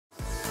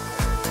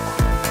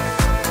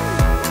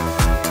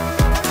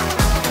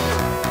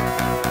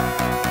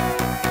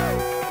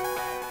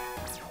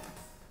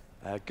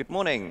Good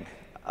morning.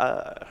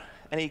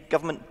 Any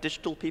government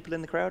digital people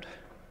in the crowd?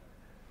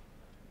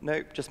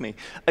 No, just me.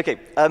 Okay,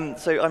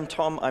 so I'm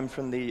Tom. I'm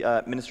from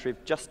the Ministry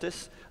of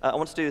Justice. I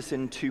want to do this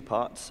in two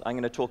parts. I'm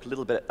going to talk a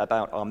little bit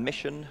about our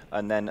mission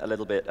and then a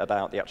little bit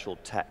about the actual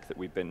tech that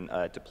we've been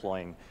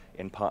deploying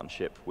in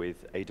partnership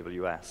with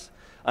AWS.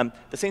 There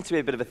seems to be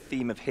a bit of a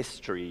theme of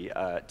history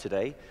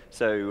today,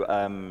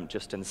 so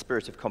just in the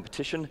spirit of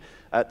competition,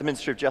 the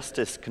Ministry of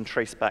Justice can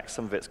trace back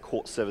some of its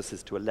court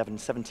services to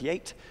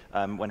 1178,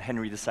 when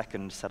Henry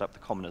II set up the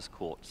Commoners'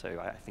 Court, so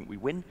I think we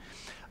win.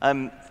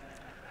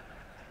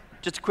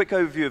 Just a quick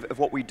overview of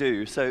what we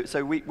do.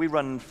 So we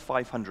run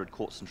 500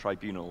 courts and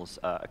tribunals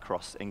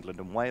across England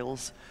and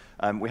Wales.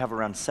 We have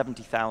around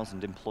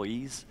 70,000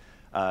 employees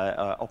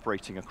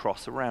operating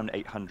across around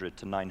 800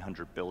 to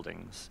 900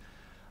 buildings.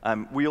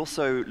 We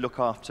also look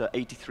after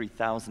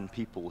 83,000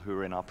 people who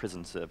are in our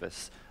prison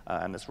service,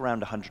 and that's around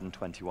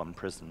 121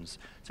 prisons.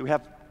 So we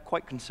have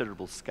quite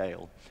considerable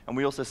scale. And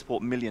we also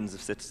support millions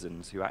of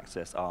citizens who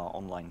access our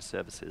online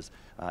services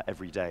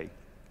every day.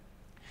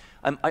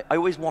 I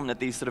always want at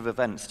these sort of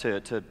events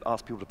to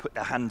ask people to put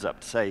their hands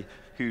up to say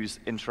who's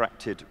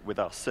interacted with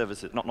our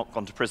services, not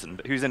gone to prison,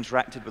 but who's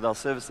interacted with our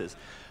services.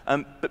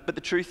 But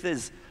the truth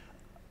is,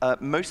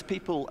 most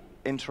people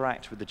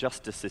interact with the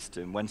justice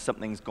system when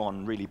something's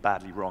gone really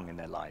badly wrong in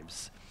their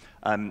lives.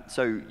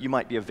 So you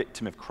might be a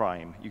victim of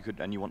crime,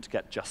 and you want to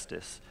get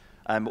justice.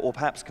 Or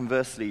perhaps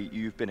conversely,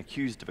 you've been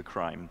accused of a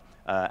crime,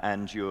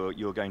 and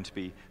you're going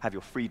to have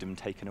your freedom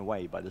taken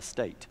away by the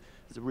state.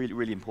 It's a really,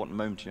 really important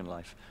moment in your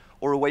life.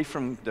 Or away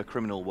from the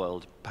criminal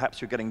world,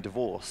 perhaps you're getting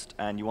divorced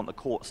and you want the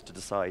courts to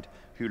decide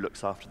who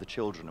looks after the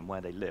children and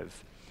where they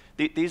live.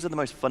 These are the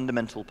most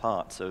fundamental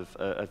parts of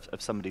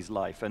somebody's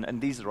life, and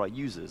these are our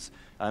users.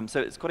 So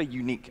it's quite a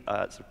unique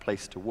sort of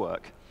place to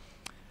work.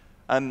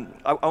 I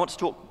want to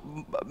talk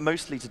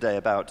mostly today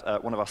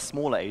about one of our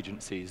smaller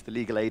agencies, the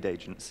Legal Aid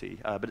Agency,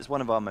 but it's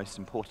one of our most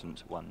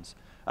important ones.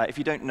 If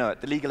you don't know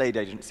it, the Legal Aid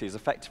Agency is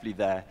effectively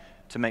there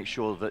to make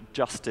sure that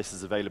justice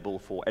is available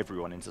for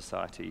everyone in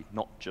society,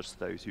 not just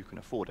those who can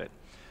afford it.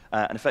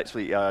 And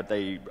effectively,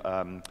 they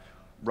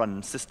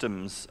run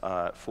systems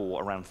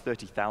for around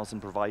 30,000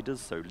 providers,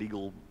 so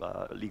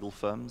legal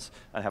firms,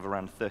 and have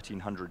around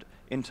 1,300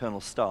 internal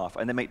staff,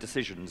 and they make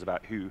decisions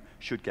about who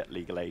should get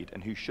legal aid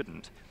and who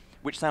shouldn't,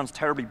 which sounds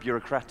terribly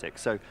bureaucratic.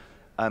 So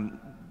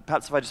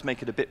perhaps if I just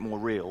make it a bit more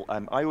real,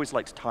 I always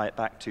like to tie it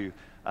back to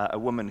a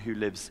woman who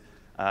lives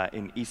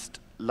in East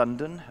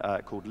London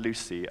called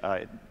Lucy.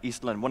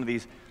 East London, one of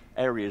these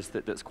areas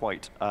that's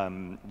quite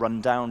run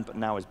down, but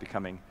now is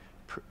becoming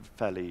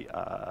fairly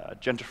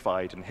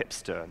gentrified and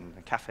hipster,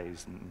 and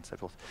cafes and so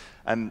forth.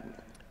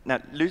 Now,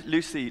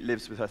 Lucy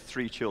lives with her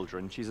 3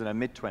 children. She's in her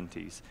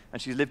mid-20s,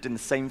 and she's lived in the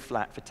same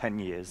flat for 10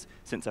 years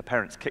since her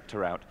parents kicked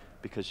her out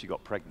because she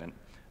got pregnant.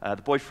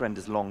 The boyfriend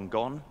is long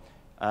gone,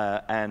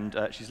 and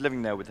she's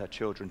living there with her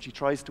children. She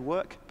tries to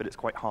work, but it's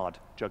quite hard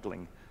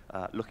juggling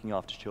looking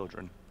after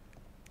children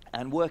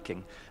and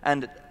working.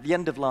 And at the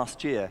end of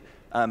last year,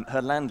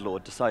 her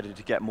landlord decided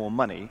to get more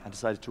money and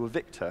decided to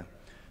evict her.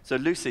 So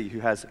Lucy,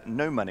 who has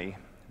no money,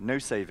 no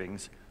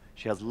savings,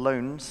 she has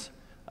loans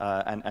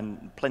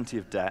and plenty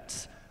of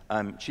debts,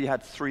 she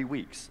had 3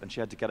 weeks and she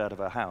had to get out of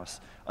her house.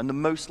 And the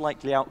most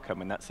likely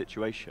outcome in that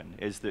situation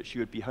is that she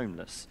would be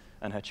homeless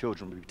and her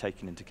children would be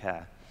taken into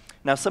care.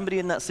 Now, somebody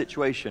in that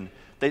situation,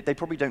 they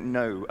probably don't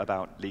know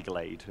about legal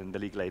aid and the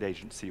Legal Aid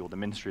Agency or the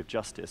Ministry of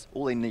Justice.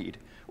 All they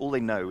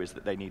know is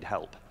that they need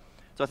help.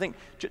 So I think,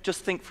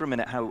 just think for a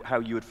minute how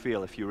you would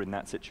feel if you were in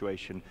that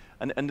situation.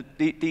 And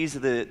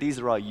these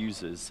are our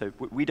users. So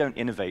we don't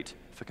innovate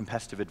for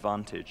competitive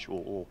advantage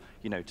or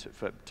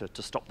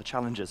to stop the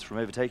challengers from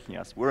overtaking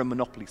us. We're a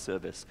monopoly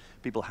service.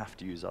 People have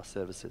to use our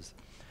services.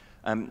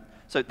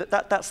 So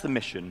that's the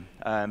mission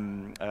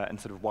and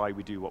sort of why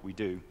we do what we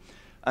do.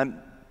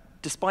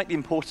 Despite the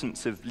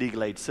importance of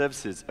legal aid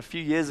services, a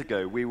few years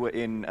ago we were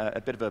in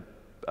a bit of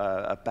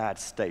a bad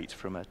state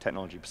from a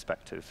technology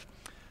perspective.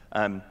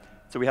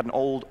 So we had an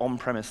old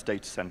on-premise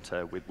data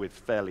center with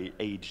fairly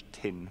aged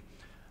tin.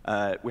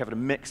 We have a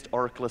mixed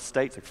Oracle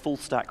estate, so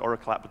full-stack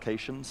Oracle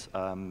applications,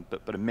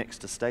 but a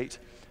mixed estate.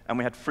 And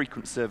we had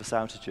frequent service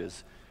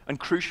outages. And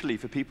crucially,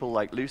 for people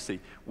like Lucy,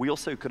 we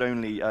also could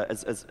only,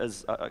 as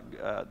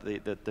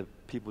the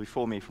people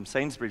before me from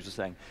Sainsbury's were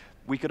saying,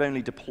 we could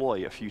only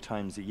deploy a few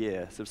times a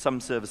year. So some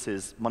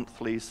services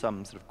monthly,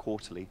 some sort of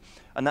quarterly.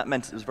 And that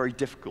meant it was very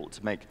difficult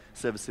to make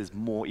services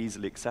more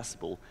easily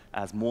accessible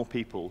as more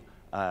people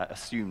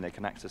assume they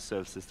can access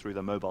services through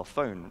their mobile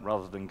phone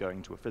rather than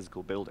going to a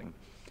physical building.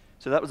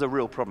 So that was a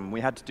real problem.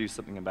 We had to do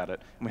something about it.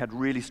 And we had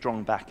really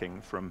strong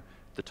backing from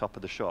the top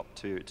of the shop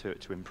to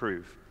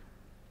improve.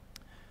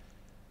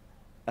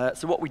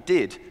 So what we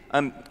did,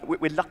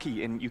 we're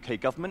lucky in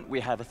UK government. We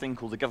have a thing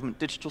called the Government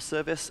Digital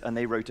Service, and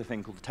they wrote a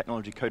thing called the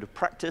Technology Code of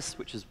Practice,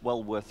 which is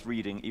well worth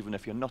reading, even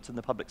if you're not in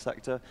the public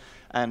sector.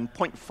 And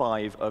point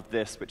 5 of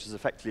this, which is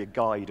effectively a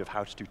guide of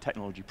how to do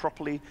technology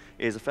properly,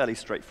 is a fairly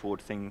straightforward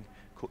thing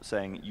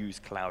saying use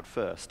cloud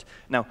first.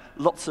 Now,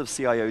 lots of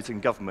CIOs in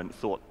government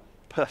thought,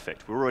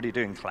 perfect, we're already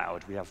doing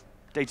cloud. We have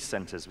data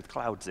centers with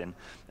clouds in,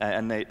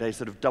 and they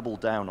sort of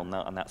doubled down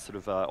on that sort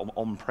of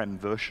on-prem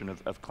version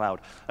of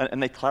cloud.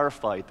 And they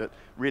clarified that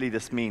really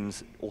this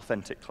means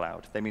authentic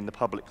cloud. They mean the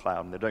public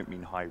cloud, and they don't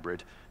mean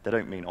hybrid. They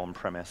don't mean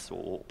on-premise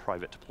or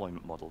private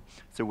deployment model.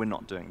 So we're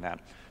not doing that.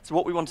 So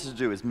what we wanted to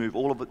do is move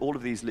all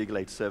of these legal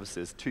aid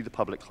services to the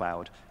public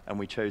cloud, and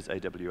we chose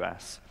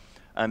AWS.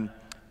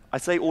 I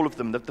say all of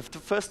them. The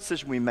first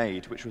decision we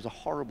made, which was a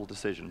horrible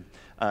decision,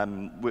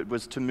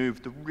 was to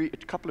move a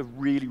couple of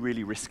really,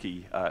 really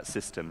risky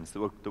systems that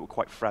were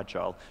quite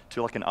fragile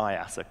to like an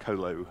IaaS, a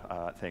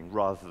colo thing,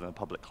 rather than a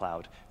public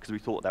cloud, because we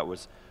thought that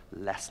was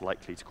less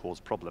likely to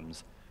cause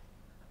problems.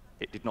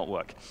 It did not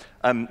work.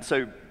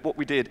 So what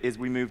we did is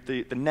we moved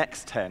the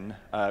next 10,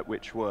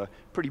 which were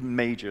pretty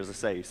major, as I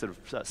say, sort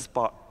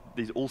of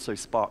these also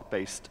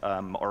Spark-based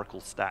Oracle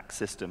stack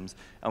systems,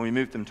 and we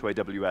moved them to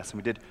AWS, and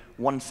we did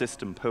one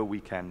system per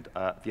weekend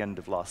at the end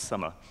of last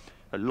summer.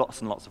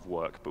 Lots and lots of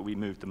work, but we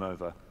moved them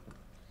over.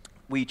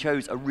 We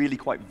chose a really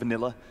quite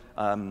vanilla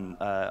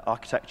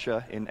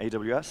architecture in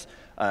AWS.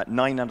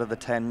 9 out of the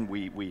 10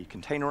 we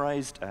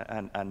containerized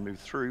and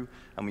moved through,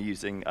 and we're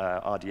using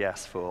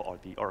RDS for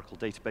the Oracle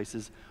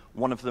databases.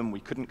 One of them we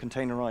couldn't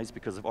containerize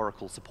because of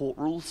Oracle support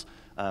rules.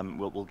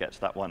 We'll get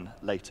to that one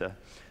later.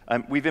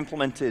 We've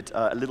implemented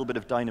a little bit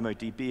of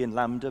DynamoDB and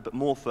Lambda, but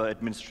more for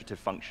administrative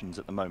functions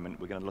at the moment.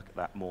 We're going to look at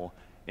that more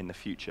in the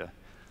future.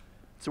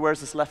 So where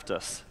has this left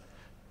us?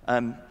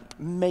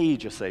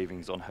 Major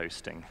savings on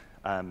hosting.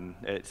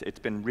 It's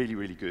been really,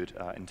 really good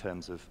in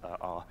terms of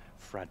our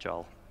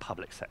fragile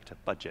public sector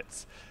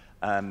budgets.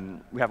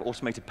 We have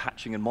automated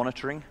patching and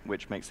monitoring,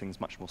 which makes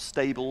things much more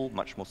stable,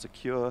 much more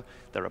secure.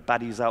 There are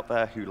baddies out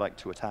there who like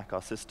to attack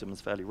our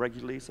systems fairly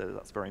regularly, so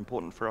that's very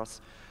important for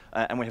us.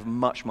 And we have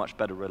much, much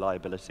better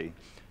reliability.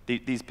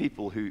 These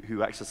people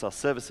who access our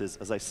services,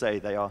 as I say,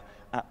 they are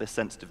at this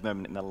sensitive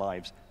moment in their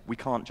lives. We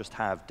can't just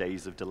have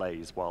days of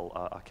delays while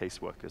our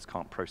caseworkers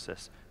can't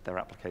process their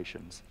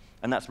applications.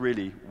 And that's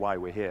really why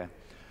we're here.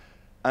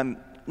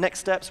 Next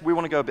steps, we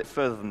want to go a bit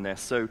further than this.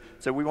 So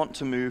we want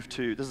to move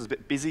to, this is a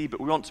bit busy,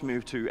 but we want to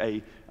move to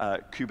a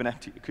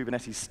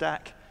Kubernetes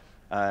stack,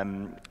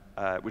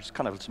 which is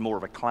kind of more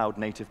of a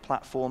cloud-native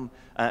platform.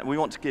 We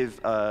want to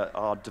give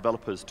our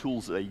developers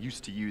tools that they're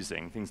used to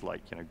using, things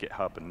like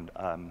GitHub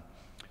and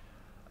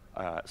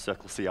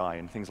Circle CI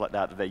and things like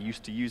that they're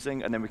used to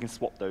using, and then we can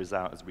swap those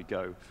out as we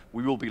go.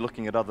 We will be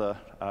looking at other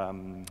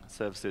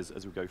services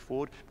as we go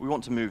forward. We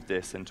want to move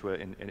this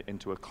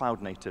into a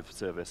cloud-native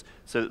service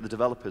so that the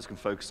developers can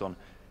focus on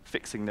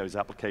fixing those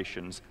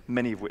applications,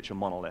 many of which are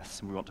monoliths,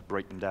 and we want to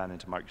break them down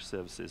into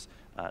microservices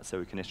so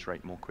we can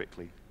iterate more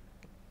quickly.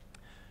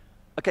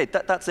 Okay,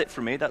 that's it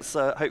from me. That's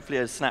hopefully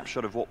a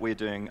snapshot of what we're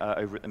doing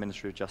over at the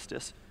Ministry of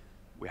Justice.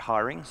 We're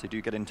hiring, so do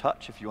get in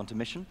touch if you want a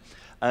mission.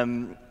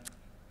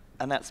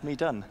 And that's me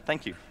done.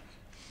 Thank you.